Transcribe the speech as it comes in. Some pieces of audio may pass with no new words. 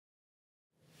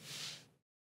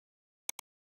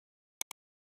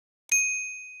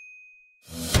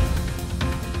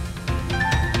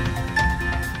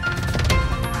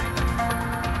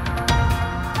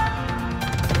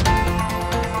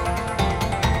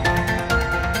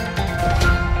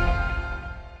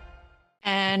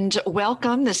And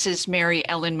welcome. This is Mary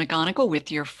Ellen McGonagle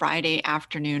with your Friday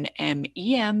afternoon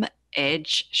MEM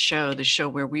Edge show, the show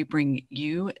where we bring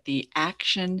you the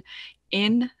action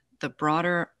in the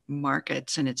broader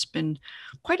markets. And it's been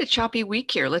quite a choppy week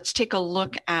here. Let's take a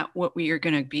look at what we are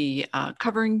going to be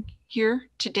covering here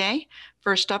today.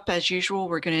 First up, as usual,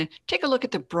 we're going to take a look at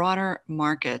the broader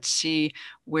markets, see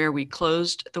where we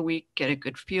closed the week, get a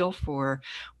good feel for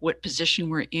what position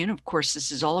we're in. Of course,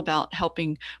 this is all about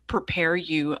helping prepare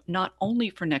you not only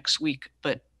for next week,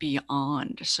 but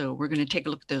beyond. So we're going to take a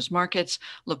look at those markets,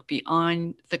 look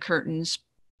beyond the curtains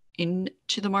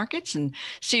into the markets and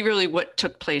see really what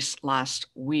took place last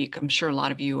week. I'm sure a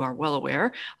lot of you are well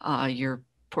aware. Your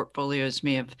portfolios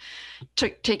may have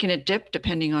taken a dip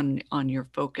depending on your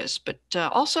focus. But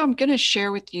also I'm going to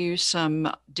share with you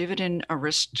some Dividend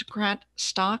Aristocrat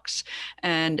stocks.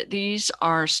 And these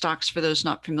are stocks, for those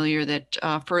not familiar, that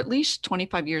for at least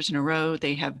 25 years in a row,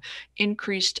 they have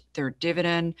increased their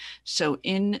dividend. So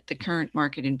in the current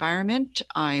market environment,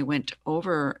 I went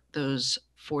over those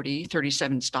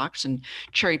 37 stocks and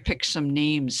cherry pick some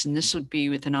names. And this would be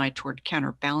with an eye toward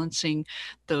counterbalancing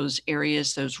those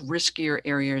areas, those riskier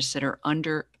areas that are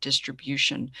under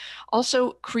distribution.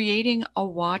 Also creating a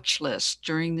watch list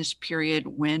during this period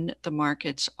when the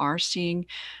markets are seeing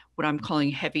what I'm calling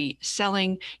heavy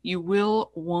selling. You will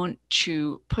want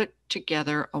to put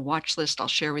together a watch list. I'll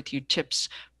share with you tips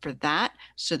for that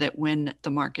so that when the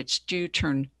markets do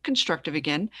turn constructive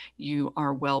again, you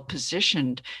are well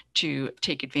positioned to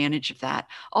take advantage of that.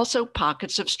 Also,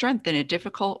 pockets of strength in a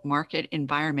difficult market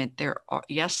environment.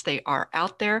 Yes, they are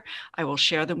out there. I will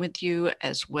share them with you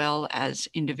as well as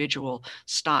individual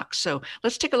stocks. So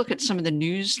let's take a look at some of the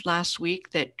news last week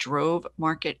that drove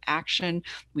market action.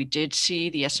 We did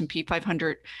see the S&P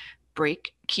 500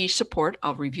 break key support.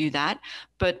 I'll review that.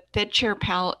 But Fed Chair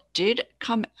Powell did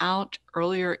come out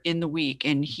earlier in the week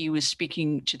and he was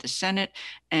speaking to the Senate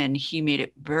and he made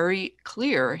it very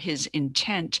clear his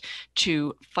intent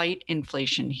to fight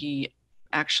inflation. He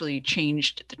actually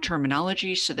changed the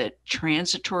terminology so that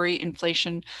transitory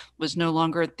inflation was no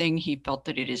longer a thing. He felt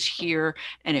that it is here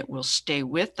and it will stay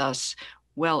with us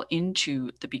well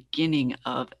into the beginning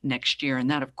of next year.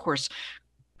 And that, of course,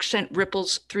 sent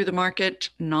ripples through the market,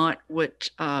 not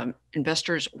what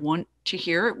investors want to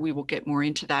hear. We will get more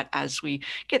into that as we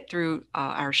get through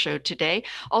our show today.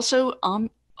 Also,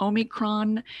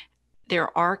 Omicron,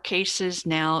 there are cases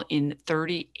now in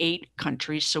 38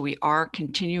 countries. So we are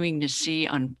continuing to see,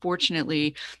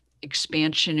 unfortunately,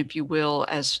 expansion, if you will,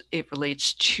 as it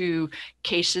relates to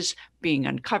cases being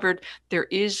uncovered. There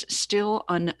is still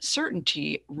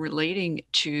uncertainty relating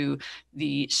to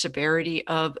the severity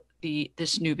of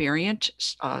this new variant.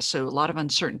 So a lot of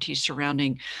uncertainty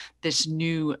surrounding this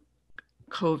new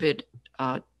COVID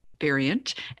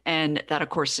variant. And that, of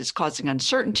course, is causing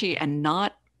uncertainty and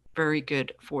not very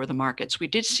good for the markets. We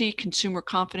did see consumer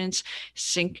confidence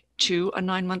sink to a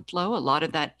 9-month low. A lot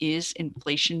of that is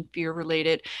inflation fear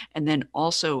related, and then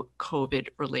also COVID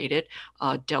related.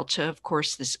 Delta, of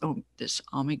course, this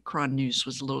Omicron news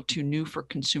was a little too new for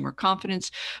consumer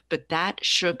confidence, but that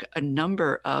shook a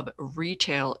number of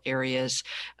retail areas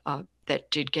that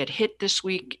did get hit this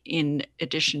week, in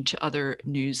addition to other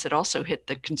news that also hit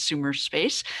the consumer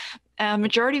space.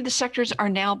 Majority of the sectors are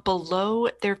now below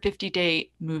their 50-day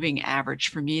moving average.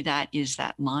 For me, that is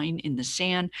that line in the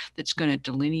sand that's going to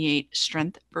delineate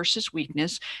strength versus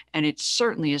weakness. And it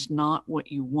certainly is not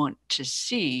what you want to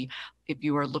see if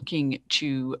you are looking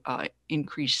to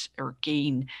increase or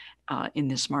gain in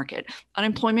this market.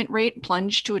 Unemployment rate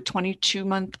plunged to a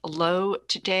 22-month low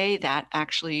today. That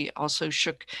actually also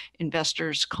shook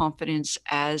investors' confidence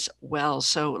as well.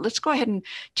 So let's go ahead and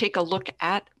take a look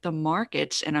at the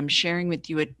markets. And I'm sharing with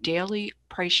you a daily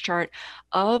price chart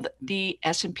of the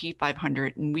S&P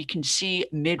 500. And we can see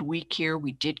midweek here,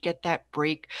 we did get that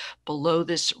break below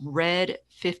this red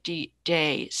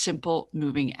 50-day simple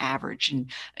moving average. And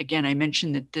again, I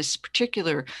mentioned that this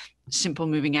particular simple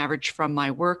moving average from my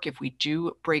work, if we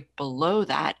do break below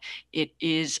that, it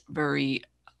is very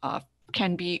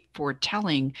can be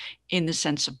foretelling in the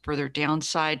sense of further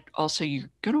downside. Also, you're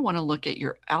going to want to look at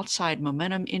your outside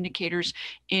momentum indicators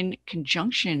in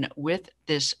conjunction with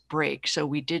this break. So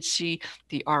we did see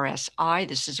the RSI,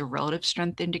 this is a relative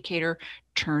strength indicator,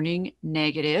 turning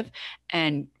negative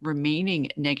and remaining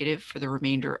negative for the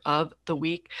remainder of the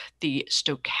week. The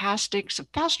stochastics, a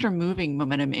faster moving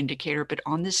momentum indicator, but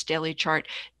on this daily chart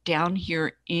down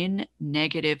here in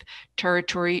negative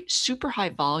territory, super high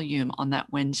volume on that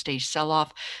Wednesday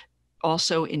sell-off,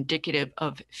 also indicative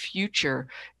of future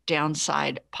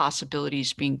downside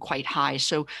possibilities being quite high.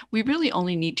 So we really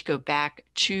only need to go back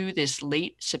to this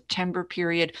late September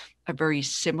period, a very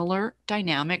similar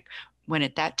dynamic when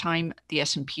at that time the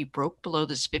S&P broke below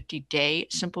this 50-day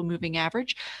simple moving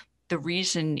average. The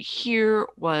reason here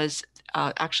was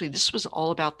actually this was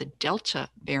all about the Delta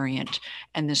variant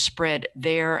and the spread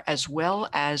there, as well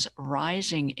as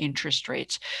rising interest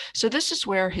rates. So this is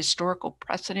where historical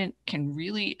precedent can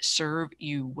really serve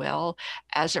you well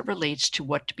as it relates to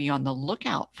what to be on the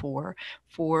lookout for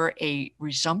a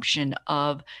resumption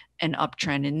of an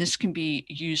uptrend. And this can be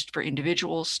used for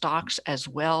individual stocks as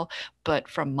well. But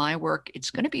from my work,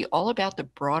 it's going to be all about the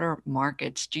broader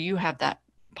markets. Do you have that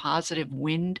positive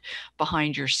wind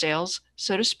behind your sails,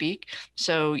 so to speak?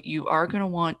 So you are going to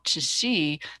want to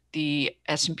see the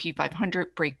S&P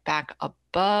 500 break back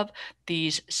above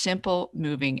these simple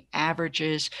moving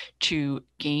averages to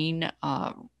gain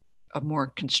a more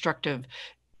constructive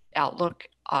outlook.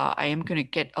 I am going to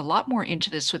get a lot more into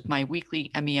this with my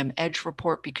weekly MEM Edge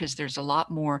report, because there's a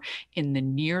lot more in the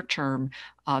near term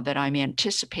that I'm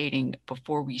anticipating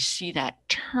before we see that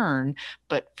turn.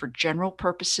 But for general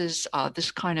purposes,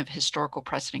 this kind of historical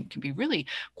precedent can be really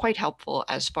quite helpful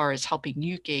as far as helping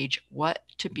you gauge what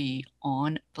to be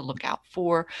on the lookout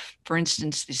for. For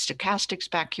instance, the stochastics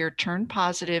back here turned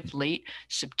positive late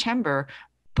September,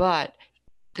 but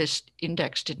this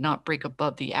index did not break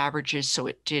above the averages, so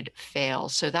it did fail.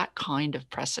 So that kind of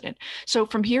precedent. So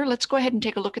from here, let's go ahead and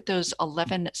take a look at those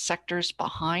 11 sectors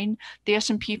behind the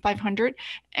S&P 500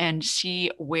 and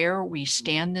see where we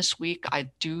stand this week. I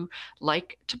do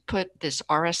like to put this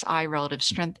RSI relative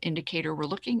strength indicator. We're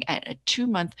looking at a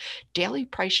 2-month daily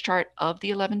price chart of the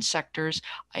 11 sectors.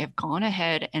 I have gone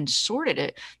ahead and sorted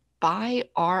it by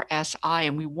RSI,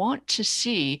 and we want to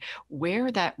see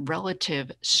where that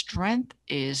relative strength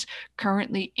is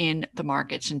currently in the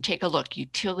markets. And take a look: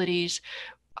 utilities,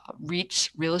 REITs,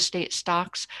 real estate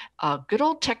stocks, good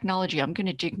old technology. I'm going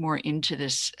to dig more into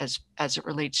this as it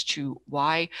relates to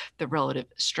why the relative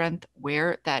strength,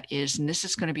 where that is. And this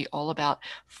is going to be all about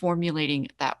formulating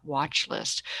that watch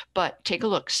list. But take a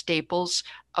look: staples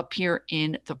up here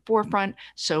in the forefront.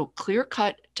 So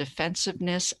clear-cut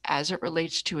defensiveness as it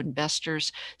relates to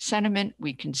investors' sentiment.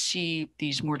 We can see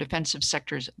these more defensive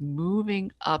sectors moving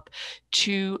up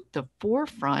to the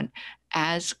forefront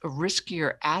as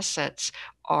riskier assets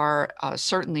are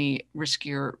certainly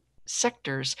riskier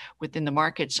sectors within the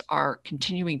markets are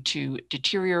continuing to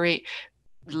deteriorate,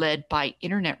 led by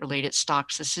internet-related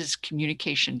stocks. This is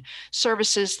communication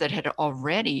services that had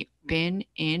already been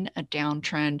in a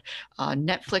downtrend.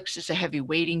 Netflix is a heavy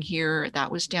weighting here.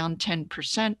 That was down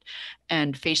 10%,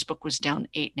 and Facebook was down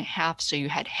 8.5%. So you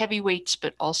had heavyweights,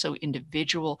 but also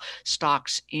individual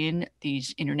stocks in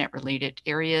these internet-related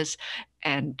areas,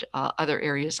 and other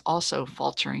areas also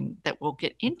faltering that we'll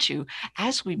get into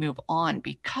as we move on,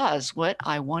 because what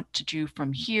I want to do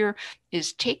from here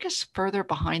is take us further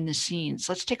behind the scenes.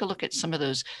 Let's take a look at some of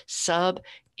those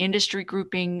sub-industry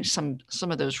groupings,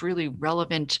 some of those really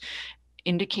relevant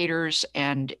indicators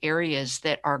and areas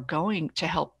that are going to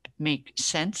help make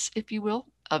sense, if you will,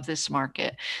 of this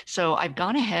market. So I've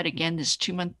gone ahead, again, this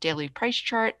 2-month daily price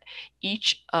chart.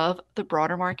 Each of the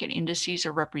broader market indices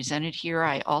are represented here.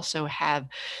 I also have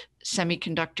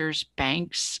semiconductors,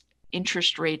 banks,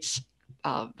 interest rates,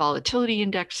 volatility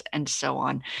index, and so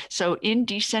on. So in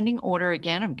descending order,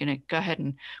 again, I'm going to go ahead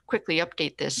and quickly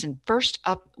update this. And first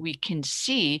up, we can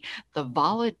see the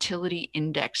volatility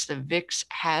index. The VIX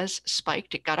has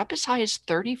spiked. It got up as high as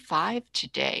 35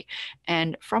 today.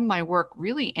 And from my work,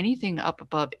 really anything up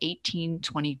above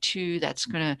 1822, that's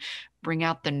going to bring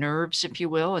out the nerves, if you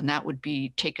will, and that would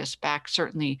be take us back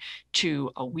certainly to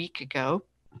a week ago.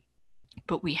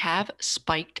 But we have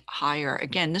spiked higher.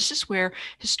 Again, this is where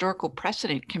historical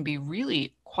precedent can be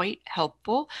really quite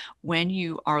helpful when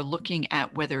you are looking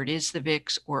at whether it is the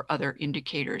VIX or other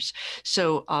indicators.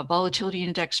 So volatility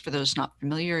index, for those not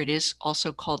familiar, it is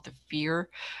also called the fear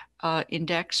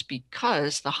index,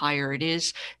 because the higher it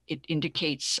is, it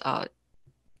indicates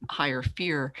higher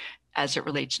fear as it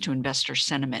relates to investor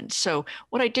sentiment. So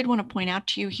what I did want to point out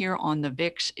to you here on the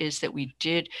VIX is that we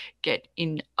did get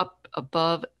in up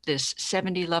above this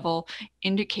 70 level,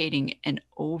 indicating an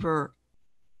overbought,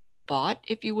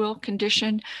 if you will,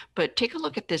 condition. But take a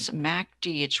look at this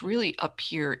MACD. It's really up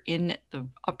here in the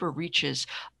upper reaches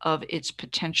of its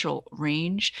potential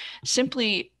range.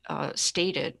 Simply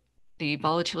stated, the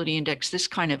volatility index, this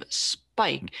kind of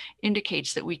spike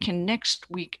indicates that we can next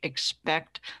week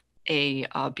expect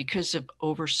because of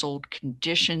oversold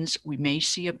conditions, we may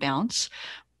see a bounce,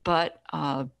 but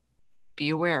be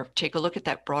aware. Take a look at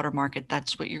that broader market.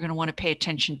 That's what you're going to want to pay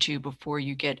attention to before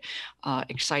you get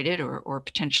excited or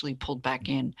potentially pulled back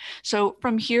in. So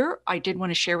from here, I did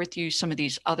want to share with you some of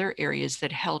these other areas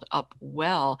that held up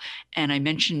well. And I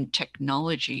mentioned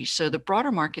technology. So the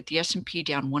broader market, the S&P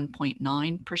down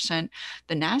 1.9%,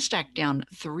 the NASDAQ down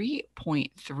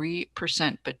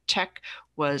 3.3%, but tech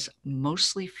was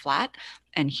mostly flat.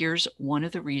 And here's one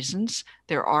of the reasons.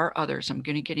 There are others. I'm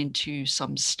going to get into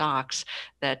some stocks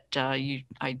that I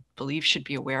believe should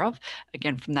be aware of,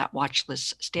 again, from that watch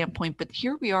list standpoint. But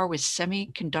here we are with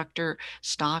semiconductor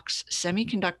stocks.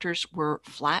 Semiconductors were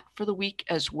flat for the week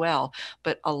as well,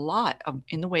 but a lot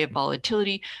in the way of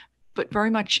volatility, but very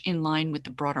much in line with the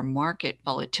broader market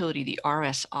volatility. The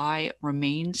RSI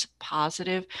remains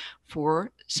positive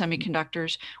for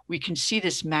semiconductors. We can see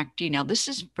this MACD. Now, this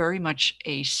is very much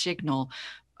a signal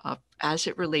as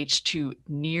it relates to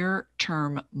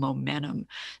near-term momentum.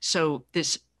 So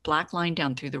this black line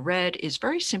down through the red is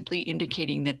very simply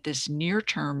indicating that this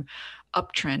near-term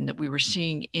uptrend that we were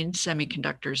seeing in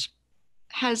semiconductors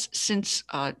has since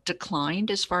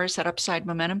declined as far as that upside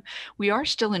momentum. We are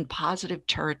still in positive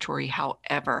territory,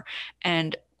 however,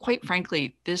 and quite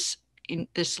frankly, this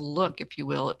look, if you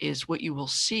will, is what you will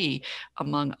see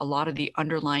among a lot of the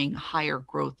underlying higher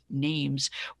growth names,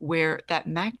 where that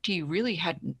MACD really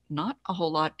had not a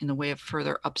whole lot in the way of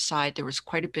further upside. There was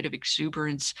quite a bit of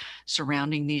exuberance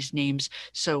surrounding these names.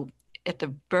 So at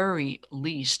the very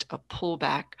least, a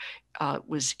pullback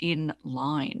was in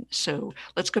line. So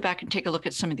let's go back and take a look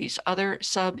at some of these other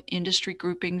sub-industry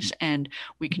groupings, and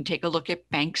we can take a look at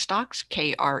bank stocks.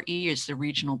 KRE is the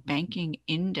regional banking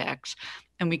index,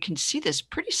 and we can see this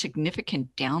pretty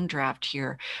significant downdraft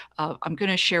here. I'm going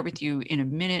to share with you in a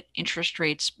minute interest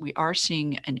rates. We are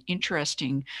seeing an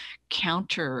interesting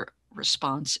counter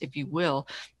response, if you will,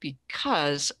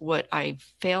 because what I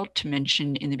failed to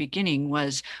mention in the beginning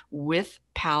was with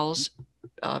Powell's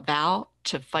vow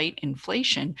to fight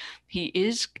inflation, he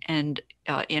is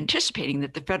anticipating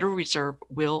that the Federal Reserve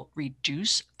will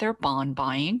reduce their bond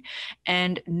buying,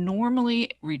 and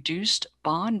normally reduced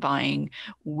bond buying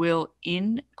will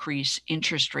increase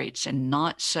interest rates, and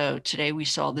not so. Today we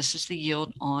saw this is the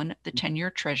yield on the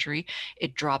 10-year Treasury.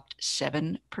 It dropped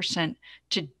 7%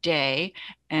 today,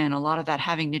 and a lot of that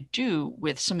having to do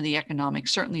with some of the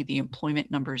economics, certainly the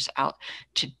employment numbers out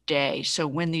today. So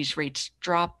when these rates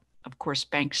drop, of course,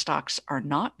 bank stocks are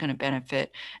not going to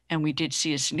benefit, and we did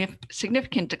see a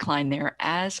significant decline there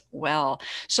as well.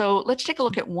 So let's take a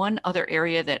look at one other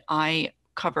area that I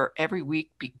cover every week,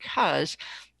 because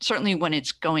certainly when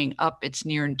it's going up, it's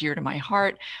near and dear to my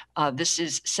heart. This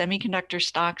is semiconductor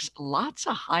stocks, lots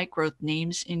of high growth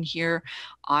names in here.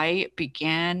 I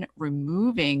began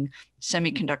removing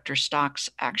semiconductor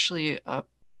stocks actually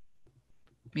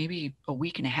maybe a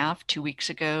week and a half, 2 weeks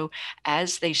ago,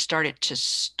 as they started to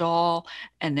stall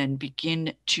and then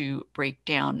begin to break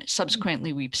down.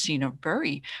 Subsequently, we've seen a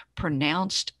very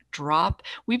pronounced drop.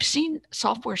 We've seen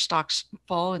software stocks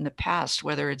fall in the past,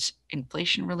 whether it's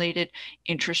inflation related,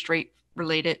 interest rate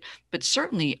related, but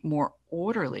certainly more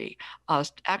orderly.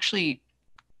 Actually,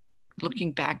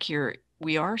 looking back here,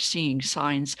 we are seeing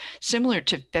signs similar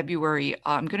to February.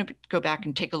 I'm going to go back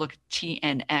and take a look at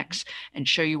TNX and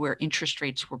show you where interest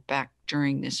rates were back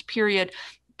during this period,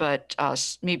 but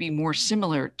maybe more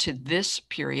similar to this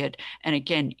period. And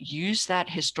again, use that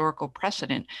historical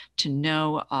precedent to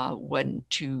know when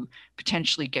to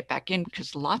potentially get back in,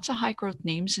 because lots of high growth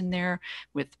names in there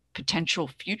with potential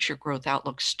future growth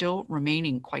outlook still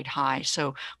remaining quite high.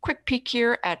 So quick peek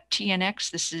here at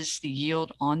TNX. This is the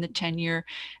yield on the 10-year.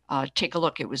 Take a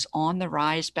look. It was on the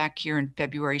rise back here in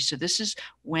February. So this is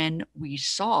when we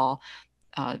saw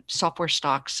software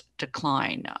stocks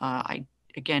decline. I,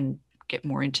 again, get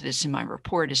more into this in my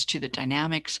report as to the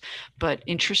dynamics, but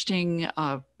interesting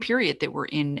period that we're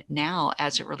in now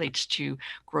as it relates to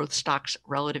growth stocks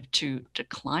relative to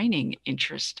declining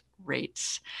interest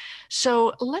rates.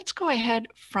 So let's go ahead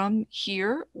from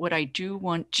here. What I do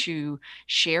want to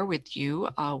share with you,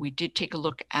 we did take a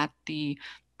look at the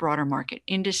broader market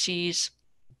indices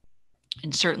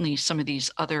and certainly some of these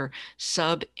other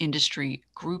sub-industry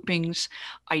groupings.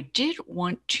 I did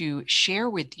want to share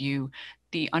with you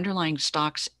the underlying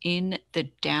stocks in the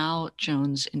Dow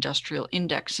Jones Industrial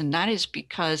Index. And that is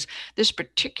because this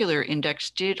particular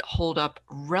index did hold up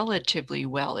relatively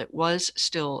well. It was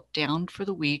still down for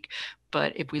the week,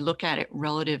 But if we look at it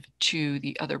relative to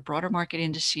the other broader market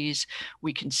indices,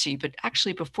 we can see. But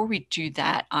actually, before we do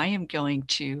that, I am going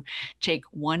to take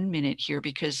 1 minute here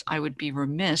because I would be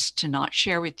remiss to not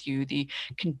share with you the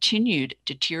continued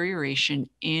deterioration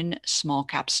in small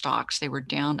cap stocks. They were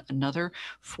down another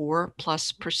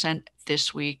 4+%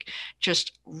 this week,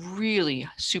 just really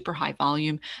super high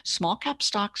volume. Small cap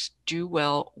stocks do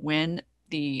well when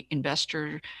the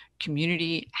investor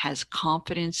community has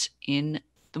confidence in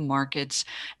the markets.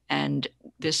 And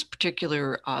this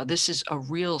is a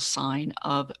real sign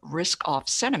of risk off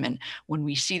sentiment when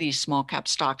we see these small cap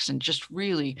stocks and just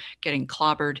really getting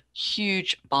clobbered,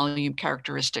 huge volume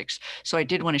characteristics. So I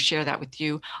did want to share that with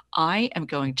you. I am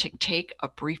going to take a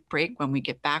brief break. When we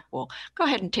get back, we'll go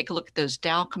ahead and take a look at those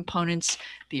Dow Components,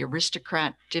 the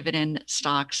Aristocrat, Dividend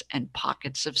stocks, and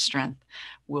pockets of strength.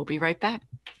 We'll be right back.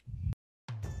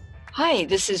 Hi,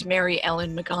 this is Mary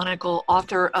Ellen McGonagle,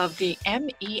 author of the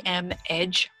MEM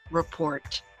Edge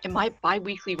Report. In my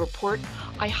bi-weekly report,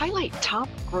 I highlight top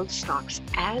growth stocks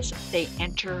as they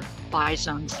enter buy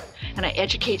zones, and I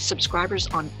educate subscribers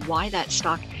on why that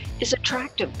stock is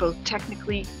attractive both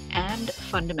technically and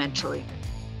fundamentally.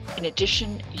 In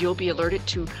addition, you'll be alerted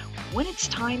to when it's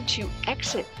time to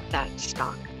exit that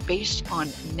stock based on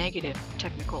negative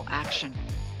technical action.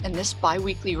 And this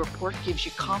bi-weekly report gives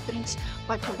you confidence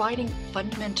by providing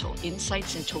fundamental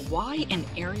insights into why an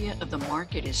area of the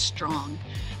market is strong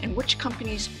and which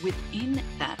companies within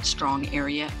that strong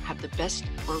area have the best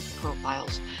growth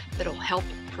profiles that'll help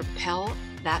propel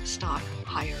that stock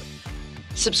higher.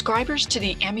 Subscribers to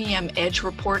the MEM Edge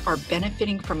Report are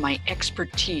benefiting from my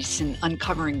expertise in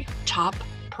uncovering top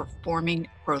performing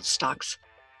growth stocks.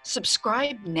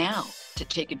 Subscribe now to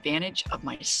take advantage of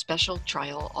my special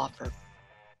trial offer.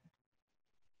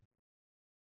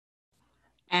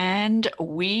 And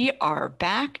we are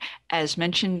back. As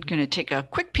mentioned, going to take a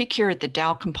quick peek here at the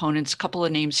Dow Components. A couple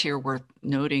of names here worth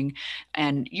noting.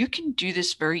 And you can do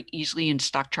this very easily in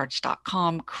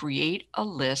StockCharts.com. Create a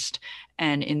list.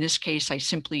 And in this case, I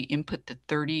simply input the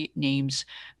 30 names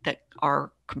that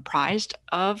are comprised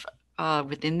of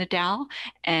within the Dow,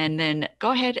 and then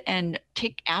go ahead and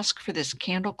ask for this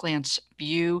candle glance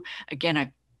view. Again,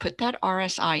 I've put that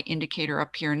RSI indicator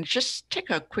up here and just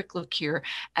take a quick look here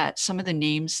at some of the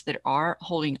names that are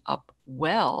holding up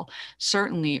well,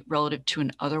 certainly relative to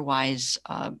an otherwise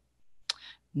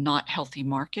not healthy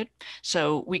market.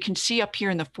 So we can see up here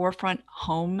in the forefront,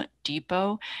 Home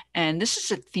Depot, and this is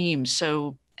a theme.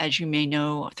 So as you may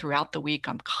know, throughout the week,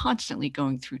 I'm constantly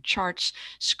going through charts,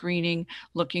 screening,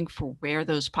 looking for where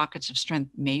those pockets of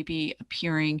strength may be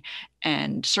appearing.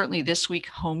 And certainly this week,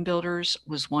 home builders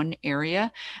was one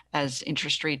area as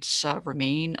interest rates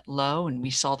remain low, and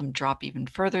we saw them drop even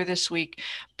further this week.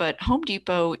 But Home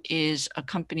Depot is a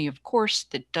company, of course,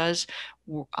 that does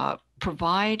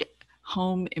provide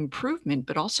home improvement,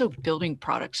 but also building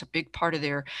products. A big part of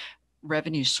their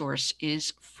revenue source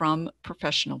is from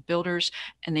professional builders.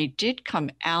 And they did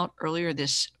come out earlier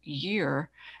this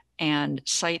year and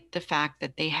cite the fact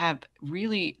that they have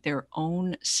really their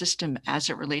own system as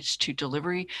it relates to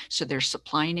delivery. So their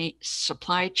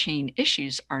supply chain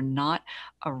issues are not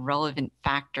a relevant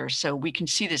factor. So we can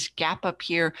see this gap up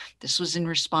here. This was in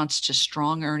response to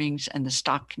strong earnings, and the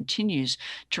stock continues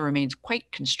to remain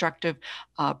quite constructive.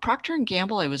 Procter &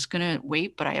 Gamble, I was going to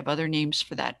wait, but I have other names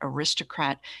for that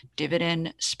Aristocrat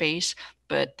Dividend space.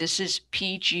 But this is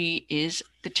PG is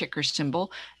the ticker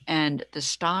symbol, and the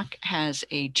stock has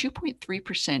a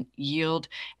 2.3% yield,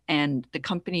 and the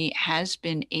company has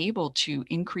been able to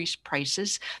increase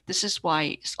prices. This is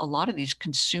why a lot of these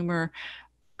consumer,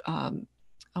 oh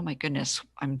my goodness,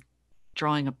 I'm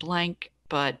drawing a blank,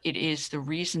 but it is the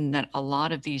reason that a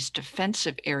lot of these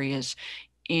defensive areas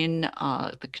in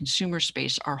the consumer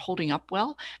space are holding up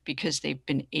well, because they've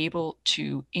been able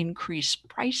to increase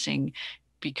pricing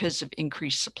because of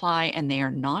increased supply, and they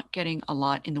are not getting a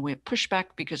lot in the way of pushback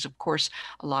because, of course,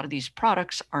 a lot of these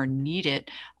products are needed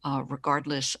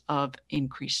regardless of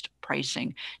increased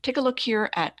pricing. Take a look here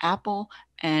at Apple,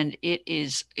 and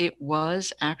it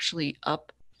was actually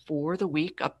up for the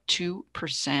week, up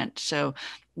 2%. So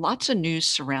lots of news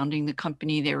surrounding the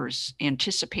company. There was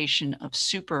anticipation of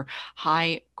super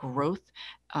high growth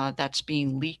that's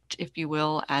being leaked, if you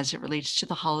will, as it relates to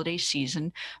the holiday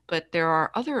season. But there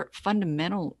are other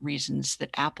fundamental reasons that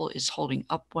Apple is holding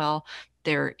up well.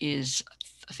 There is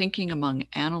thinking among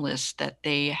analysts that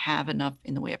they have enough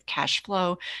in the way of cash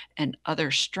flow and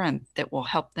other strength that will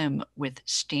help them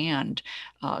withstand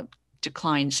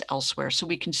declines elsewhere. So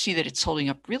we can see that it's holding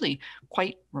up really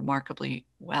quite remarkably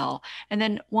well. And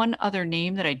then one other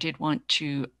name that I did want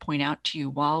to point out to you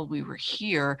while we were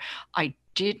here, I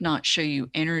did not show you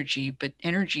energy, but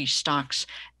energy stocks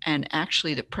and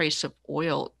actually the price of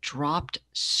oil dropped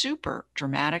super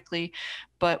dramatically.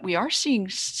 But we are seeing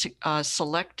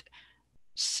select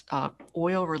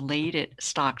oil-related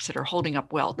stocks that are holding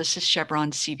up well. This is Chevron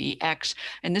CVX,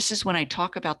 and this is when I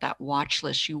talk about that watch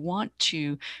list. You want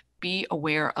to be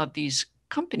aware of these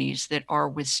companies that are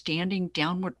withstanding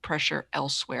downward pressure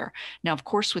elsewhere. Now, of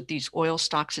course, with these oil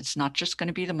stocks, it's not just going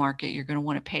to be the market. You're going to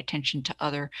want to pay attention to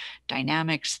other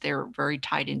dynamics. They're very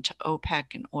tied into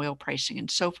OPEC and oil pricing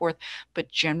and so forth. But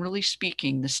generally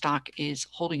speaking, the stock is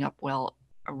holding up well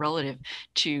relative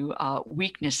to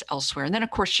weakness elsewhere. And then, of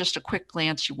course, just a quick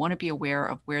glance, you want to be aware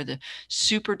of where the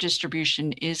super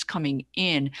distribution is coming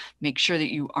in. Make sure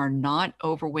that you are not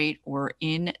overweight or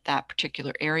in that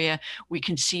particular area. We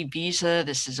can see Visa,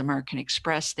 this is American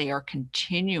Express, they are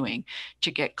continuing to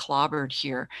get clobbered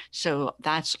here. So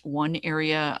that's one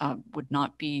area, would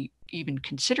not be even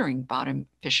considering bottom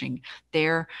fishing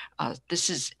there. This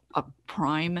is a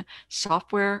prime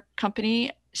software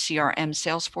company. CRM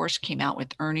Salesforce came out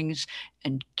with earnings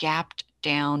and gapped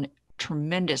down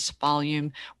tremendous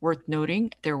volume. Worth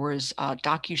noting, there was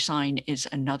DocuSign is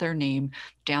another name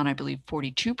down, I believe,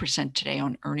 42% today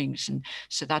on earnings. And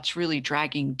so that's really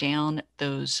dragging down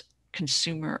those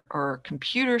consumer or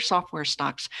computer software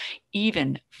stocks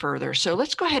even further. So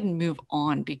let's go ahead and move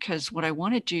on, because what I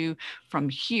want to do from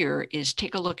here is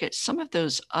take a look at some of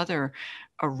those other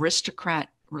Aristocrat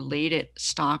related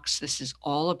stocks. This is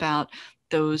all about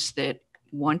those that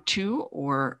want to,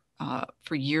 or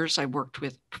for years I worked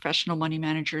with professional money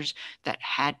managers that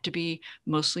had to be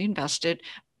mostly invested.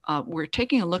 We're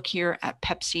taking a look here at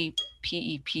Pepsi.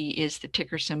 PEP is the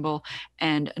ticker symbol,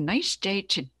 and a nice day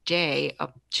today,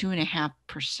 up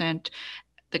 2.5%.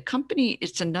 The company,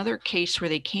 it's another case where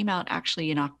they came out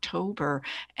actually in October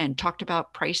and talked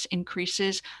about price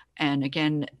increases. And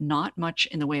again, not much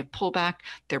in the way of pullback.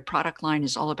 Their product line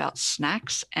is all about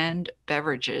snacks and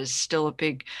beverages, still a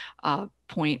big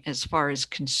point as far as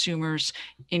consumers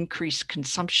increase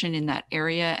consumption in that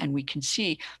area. And we can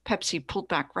see Pepsi pulled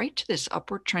back right to this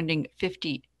upward trending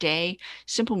 50-day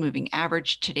simple moving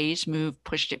average. Today's move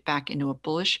pushed it back into a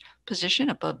bullish position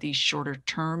above these shorter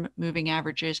term moving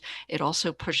averages. It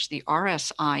also pushed the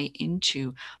RSI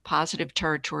into positive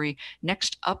territory.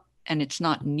 Next up, and it's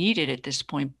not needed at this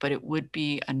point, but it would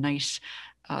be a nice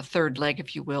third leg,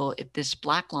 if you will, if this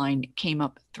black line came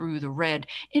up through the red,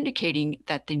 indicating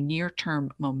that the near-term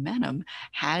momentum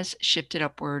has shifted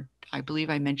upward. I believe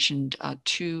I mentioned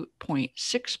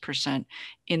 2.6%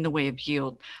 in the way of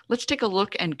yield. Let's take a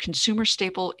look, and consumer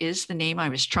staple is the name I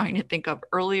was trying to think of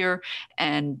earlier.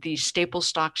 And the staple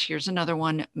stocks, here's another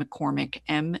one, McCormick,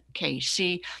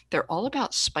 MKC. They're all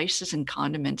about spices and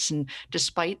condiments. And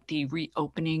despite the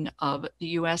reopening of the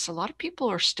US, a lot of people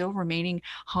are still remaining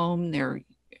home. They're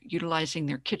utilizing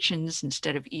their kitchens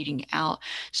instead of eating out.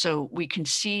 So we can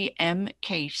see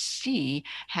MKC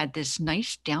had this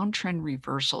nice downtrend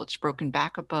reversal. It's broken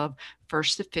back above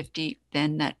first the 50,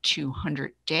 then that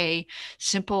 200-day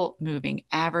simple moving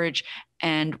average.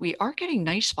 And we are getting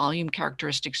nice volume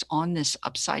characteristics on this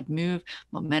upside move,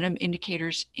 momentum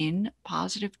indicators in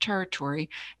positive territory.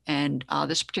 And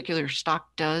this particular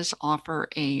stock does offer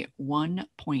a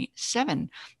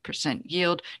 1.7%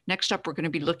 yield. Next up, we're going to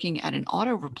be looking at an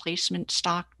auto replacement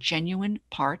stock, Genuine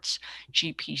Parts,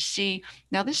 GPC.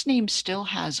 Now, this name still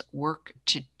has work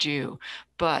to do,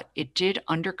 but it did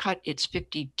undercut its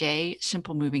 50-day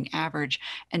simple moving average.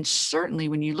 And certainly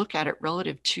when you look at it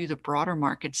relative to the broader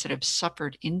markets that have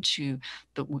suffered into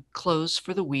the close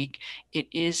for the week, it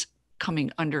is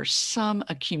coming under some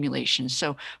accumulation.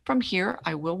 So from here,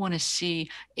 I will want to see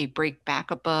a break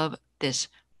back above this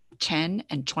 10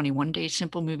 and 21-day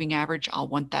simple moving average. I'll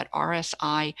want that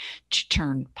RSI to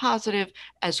turn positive,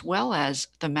 as well as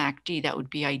the MACD. That would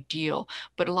be ideal.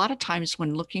 But a lot of times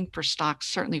when looking for stocks,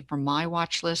 certainly from my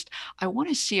watch list, I want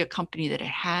to see a company that it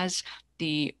has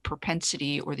the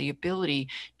propensity or the ability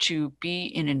to be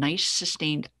in a nice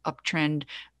sustained uptrend,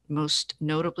 most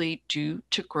notably due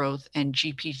to growth, and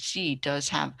GPC does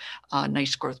have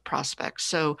nice growth prospects.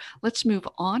 So let's move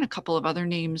on. A couple of other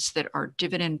names that are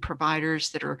dividend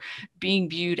providers that are being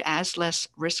viewed as less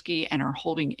risky and are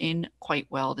holding in quite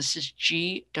well. This is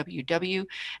GWW,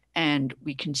 and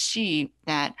we can see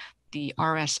that the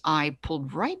RSI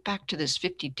pulled right back to this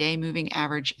 50-day moving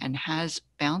average and has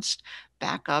bounced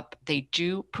back up. They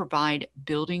do provide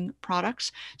building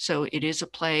products, so it is a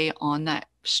play on that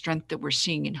strength that we're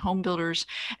seeing in home builders.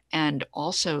 And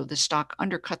also the stock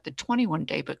undercut the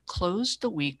 21-day, but closed the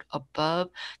week above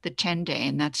the 10-day,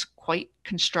 and that's quite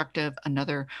constructive.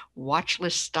 Another watch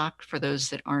list stock for those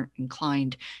that aren't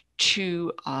inclined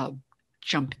to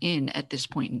jump in at this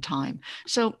point in time.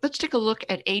 So let's take a look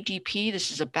at ADP.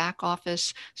 This is a back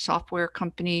office software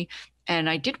company. And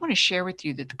I did want to share with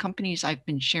you that the companies I've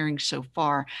been sharing so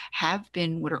far have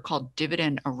been what are called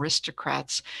dividend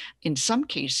aristocrats. In some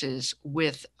cases,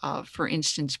 with, for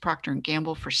instance, Procter &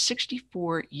 Gamble, for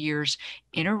 64 years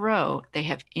in a row, they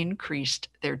have increased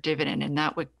their dividend, and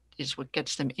that is what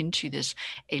gets them into this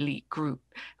elite group.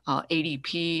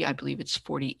 ADP, I believe it's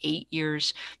 48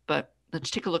 years, but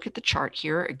let's take a look at the chart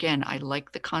here. Again, I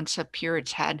like the concept here.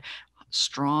 It's had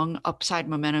strong upside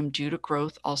momentum due to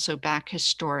growth, also back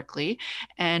historically.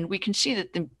 And we can see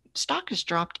that the stock has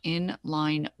dropped in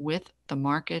line with the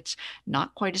markets,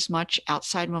 not quite as much.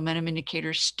 Outside momentum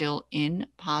indicators still in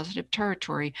positive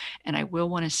territory, and I will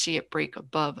want to see it break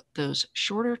above those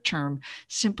shorter term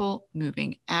simple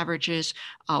moving averages.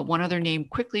 One other name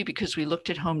quickly, because we looked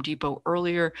at Home Depot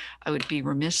earlier, I would be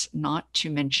remiss not to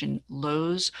mention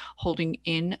Lowe's, holding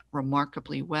in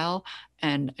remarkably well.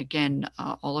 And again,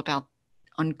 all about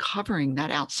uncovering that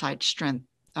outside strength,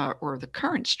 or the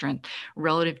current strength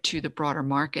relative to the broader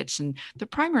markets. And the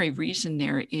primary reason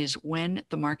there is when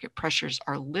the market pressures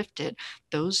are lifted,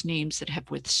 those names that have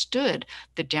withstood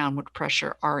the downward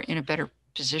pressure are in a better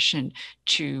position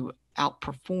to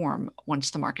outperform once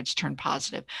the markets turn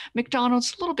positive.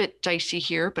 McDonald's, a little bit dicey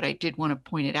here, but I did want to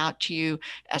point it out to you.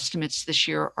 Estimates this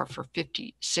year are for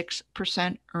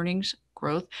 56% earnings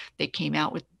growth. They came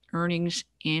out with earnings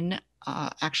in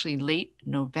actually late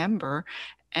November,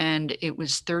 and it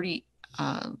was 30,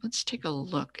 let's take a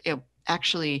look. It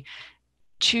actually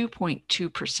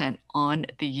 2.2% on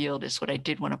the yield is what I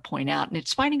did want to point out. And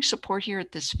it's finding support here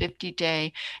at this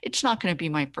 50-day. It's not going to be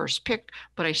my first pick,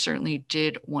 but I certainly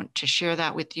did want to share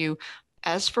that with you.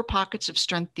 As for pockets of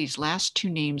strength, these last two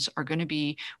names are going to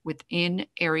be within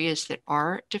areas that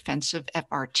are defensive.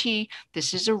 FRT,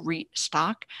 this is a REIT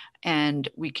stock, and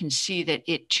we can see that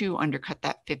it too undercut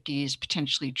that 50, is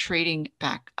potentially trading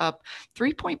back up.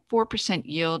 3.4%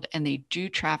 yield, and they do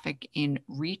traffic in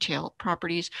retail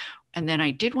properties. And then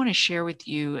I did want to share with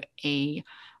you a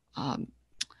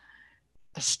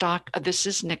stock. This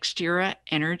is Nextera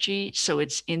Energy, so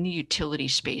it's in the utility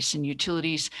space, and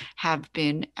utilities have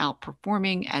been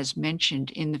outperforming, as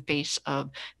mentioned, in the face of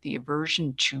the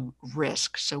aversion to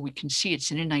risk. So we can see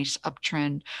it's in a nice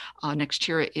uptrend.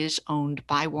 Nextera is owned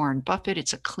by Warren Buffett.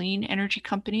 It's a clean energy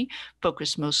company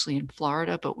focused mostly in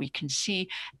Florida, but we can see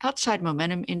outside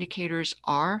momentum indicators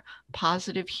are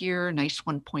positive here, nice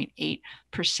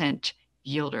 1.8%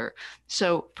 yielder.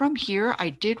 So from here, I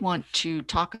did want to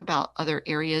talk about other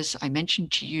areas. I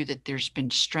mentioned to you that there's been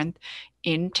strength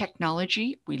in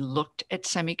technology. We looked at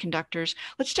semiconductors.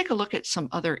 Let's take a look at some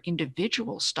other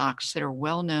individual stocks that are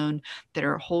well known, that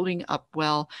are holding up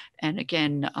well. And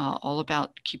again, all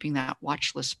about keeping that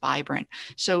watch list vibrant.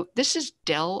 So this is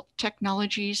Dell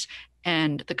Technologies,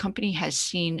 and the company has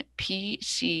seen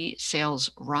PC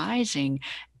sales rising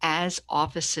as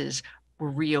offices were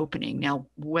reopening. Now,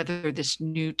 whether this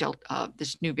new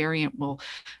variant will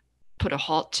put a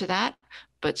halt to that,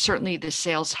 but certainly the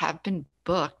sales have been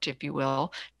booked, if you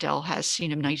will. Dell has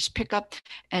seen a nice pickup,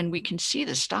 and we can see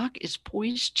the stock is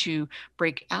poised to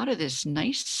break out of this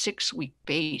nice 6-week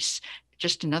base.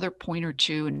 Just another point or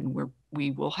two, and we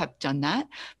will have done that.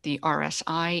 The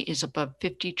RSI is above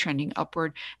 50, trending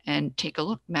upward. And take a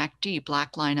look, MACD,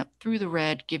 black line up through the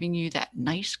red, giving you that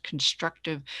nice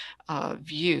constructive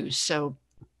view. So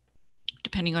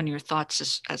depending on your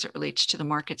thoughts as it relates to the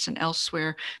markets and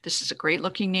elsewhere, this is a great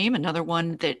looking name. Another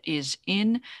one that is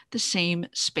in the same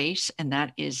space, and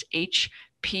that is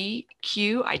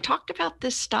HPQ. I talked about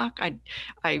this stock.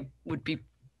 I would be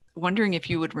wondering if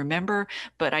you would remember,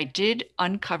 but I did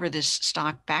uncover this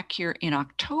stock back here in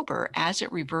October as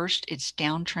it reversed its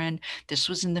downtrend. This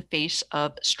was in the face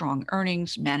of strong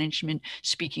earnings, management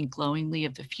speaking glowingly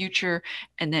of the future.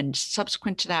 And then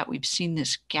subsequent to that, we've seen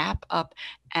this gap up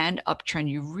and uptrend.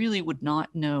 You really would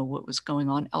not know what was going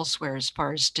on elsewhere as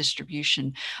far as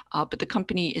distribution. But the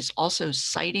company is also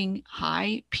citing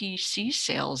high PC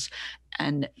sales,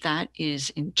 and that is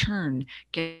in turn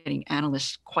getting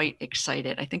analysts quite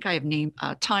excited. I think I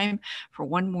have time for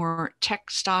one more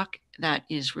tech stock that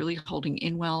is really holding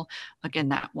in well. Again,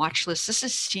 that watch list. This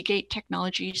is Seagate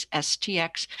Technologies,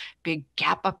 STX, big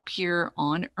gap up here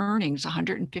on earnings,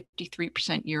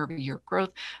 153% year-over-year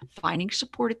growth, finding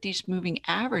support at these moving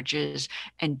averages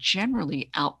and generally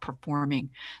outperforming.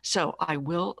 So I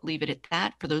will leave it at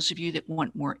that. For those of you that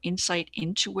want more insight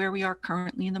into where we are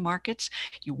currently in the markets,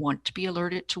 you want to be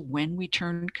alerted to when we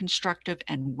turn constructive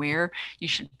and where you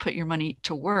should put your money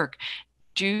to work,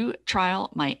 do trial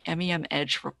my MEM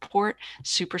Edge report,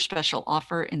 super special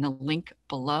offer in the link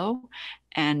below.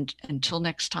 And until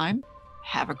next time,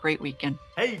 Have a great weekend.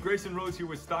 Hey, Grayson Rose here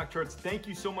with StockCharts. Thank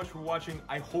you so much for watching.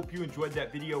 I hope you enjoyed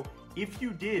that video. If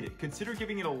you did, consider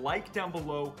giving it a like down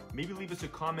below, maybe leave us a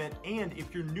comment, and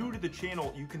if you're new to the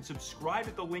channel, you can subscribe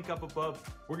at the link up above.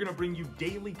 We're gonna bring you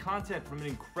daily content from an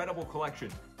incredible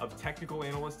collection of technical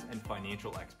analysts and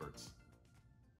financial experts.